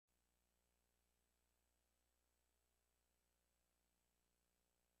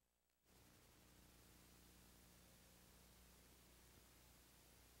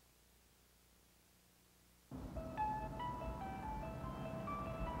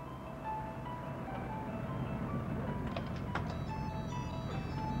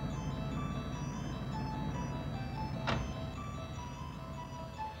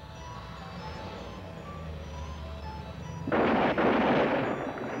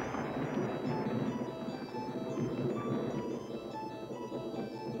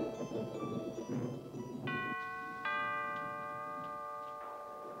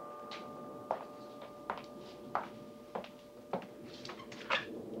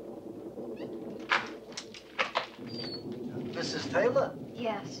Taylor?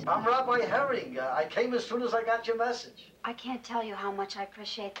 Yes. I'm Rabbi Herring. I came as soon as I got your message. I can't tell you how much I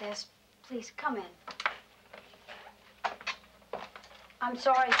appreciate this. Please, come in. I'm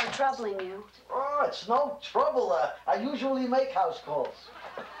sorry for troubling you. Oh, it's no trouble. I usually make house calls.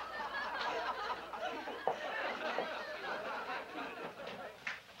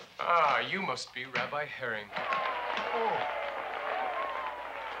 Ah, you must be Rabbi Herring. Oh.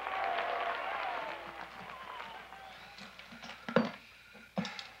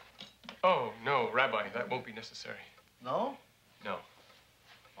 Oh, no, Rabbi, that won't be necessary. No? No.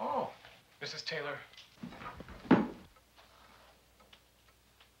 Oh. Mrs. Taylor.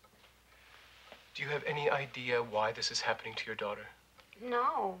 Do you have any idea why this is happening to your daughter?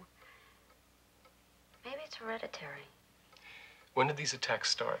 No. Maybe it's hereditary. When did these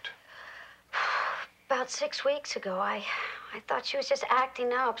attacks start? About 6 weeks ago. I thought she was just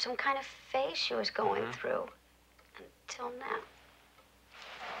acting up, some kind of phase she was going through. Until now.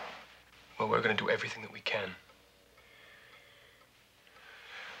 Well, we're going to do everything that we can.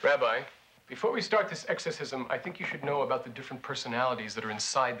 Rabbi, before we start this exorcism, I think you should know about the different personalities that are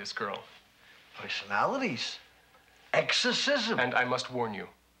inside this girl. Personalities? Exorcism? And I must warn you,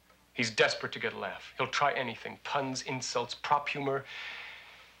 he's desperate to get a laugh. He'll try anything. Puns, insults, prop humor,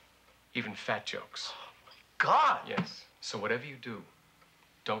 even fat jokes. Oh, my God. Yes. So whatever you do,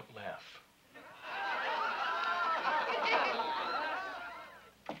 don't laugh.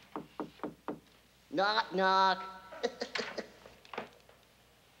 Knock, knock.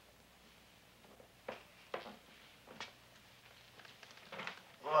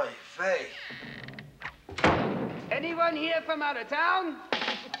 Oy vey. Anyone here from out of town?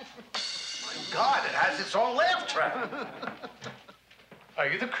 My God, it has its own laugh track. Are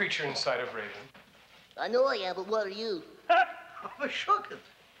you the creature inside of Raven? I know I am, but what are you? I'm shook.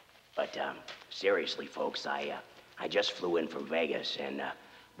 But, seriously, folks, I just flew in from Vegas, and,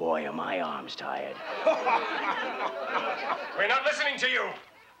 boy, are my arms tired. We're not listening to you.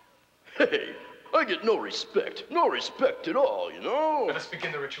 Hey, I get no respect. No respect at all, you know? Let us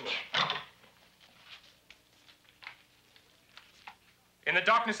begin the ritual. In the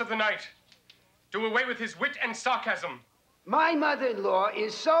darkness of the night, do away with his wit and sarcasm. My mother-in-law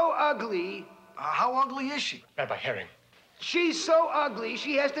is so ugly. How ugly is she? Rabbi Herring. She's so ugly,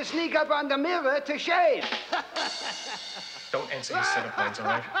 she has to sneak up on the mirror to shave. Don't answer his setup lines, all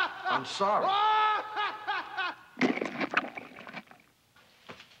right? I'm sorry.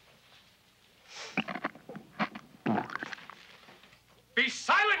 Be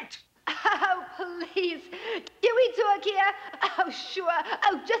silent! Oh, please. Can we talk here? Oh, sure.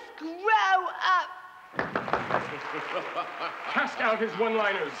 Oh, just grow up. Cast out his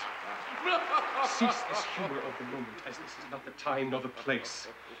one-liners. Cease this humor of the moment, as this is not the time nor the place.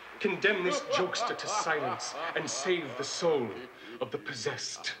 Condemn this jokester to silence and save the soul of the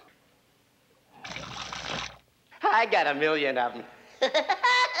possessed. I got a million of them.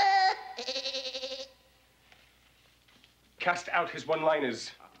 Cast out his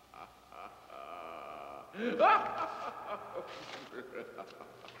one-liners.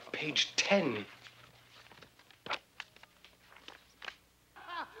 Page 10.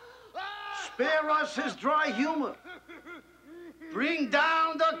 Spare us his dry humor. Bring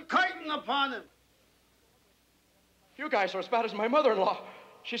down the curtain upon him. You guys are as bad as my mother-in-law.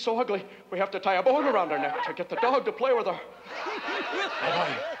 She's so ugly, we have to tie a bone around her neck to get the dog to play with her.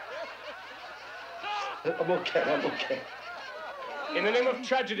 I'm okay. In the name of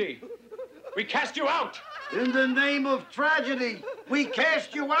tragedy, we cast you out. In the name of tragedy, we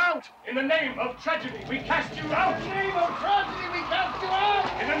cast you out. In the name of tragedy, we cast you out. In the name of tragedy, we cast you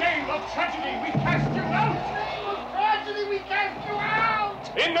out. In the name of tragedy, we cast you out. In the name of tragedy, we cast you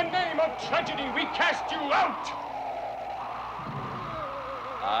out. In the name of tragedy, we cast you out.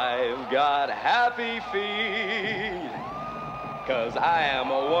 I've got happy feet, 'cause I am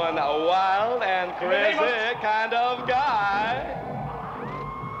one wild and crazy kind of guy.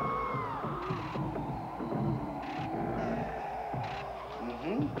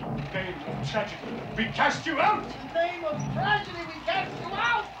 In the name of tragedy, we cast you out. In the name of tragedy, we cast you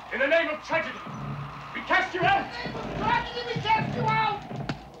out. In the name of tragedy, we cast you out. In the name of tragedy, we cast you out.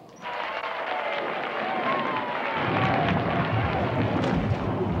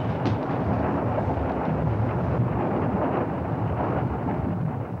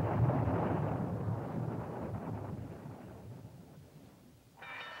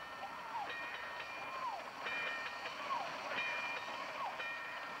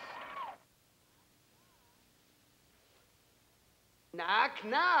 Knock,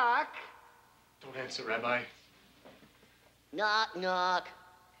 knock. Don't answer, Rabbi. Knock, knock.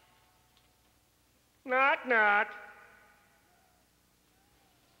 Knock, knock.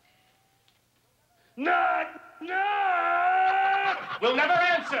 Knock! Knock! We'll never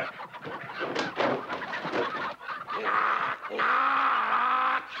answer! Knock!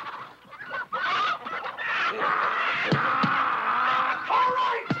 Knock! Knock! All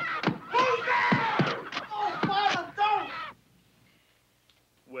right! Who's there? Oh, Father, don't!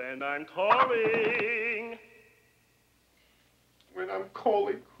 When I'm calling. When I'm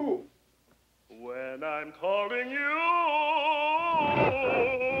calling who? When I'm calling you.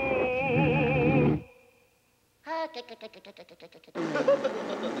 Ah, I get it!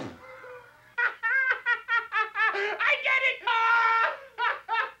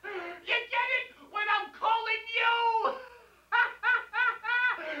 You get it when I'm calling you!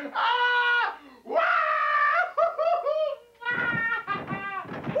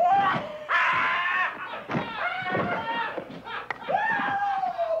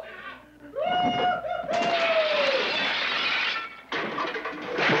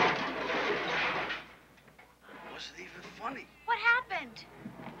 Wasn't even funny. What happened?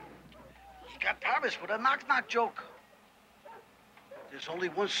 He got Paris with a knock-knock joke. There's only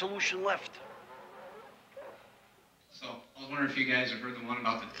one solution left. So, I was wondering if you guys have heard the one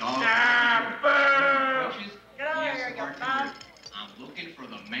about the dog. Get out of here, you bum. I'm looking for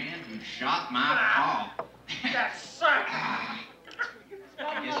the man who shot my paw. That sucks. I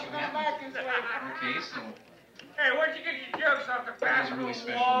guess you haven't. Okay, so Hey, where'd you get your jokes off the you guys are really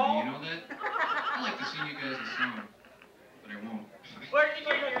special to me, you know that? I'd like to sing you guys a song, but I won't. Where'd you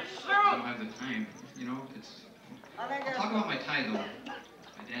get your I suit? don't have the time. You know, it's... I'll talk about my tie, though. My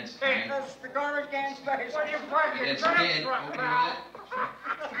dad's tie. That's the garbage can space. What are you My parking? dad's dead. Oh, you know that?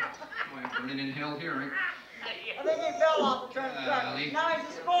 Boy, I'm burning in hell here, right? I think he fell off the train track. Now he's a Some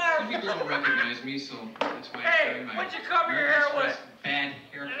squire. people don't recognize me, so that's why I'm Hey, carrying my... what'd you cover your hair with? Bad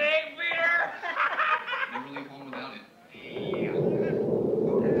hair. An egg beater. Never leave home without it.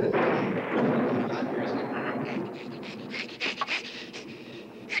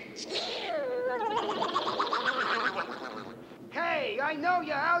 Hey, I know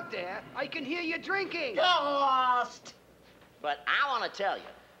you're out there. I can hear you drinking. Get lost! But I want to tell you,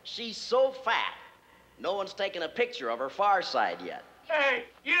 she's so fat, no one's taken a picture of her far side yet. Hey,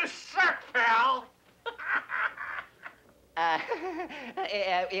 you suck, pal.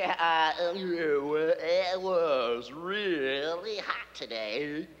 It was really hot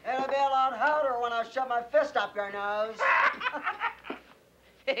today. It'll be a lot hotter when I shove my fist up your nose.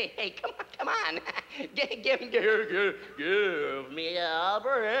 Hey, come on. Give me a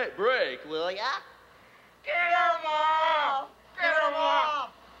break, will ya? Get him off! Get him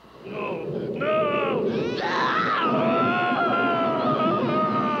off!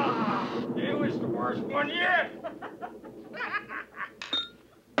 He was the worst one yet.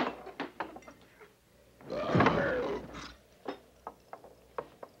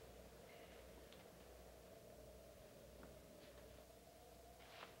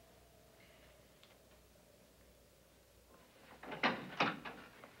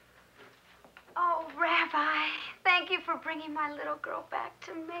 Oh, Rabbi, thank you for bringing my little girl back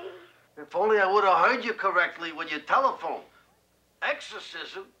to me. If only I would have heard you correctly with your telephone.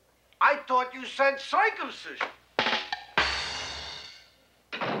 Exorcism? I thought you said circumcision.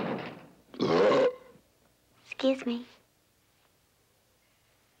 Excuse me.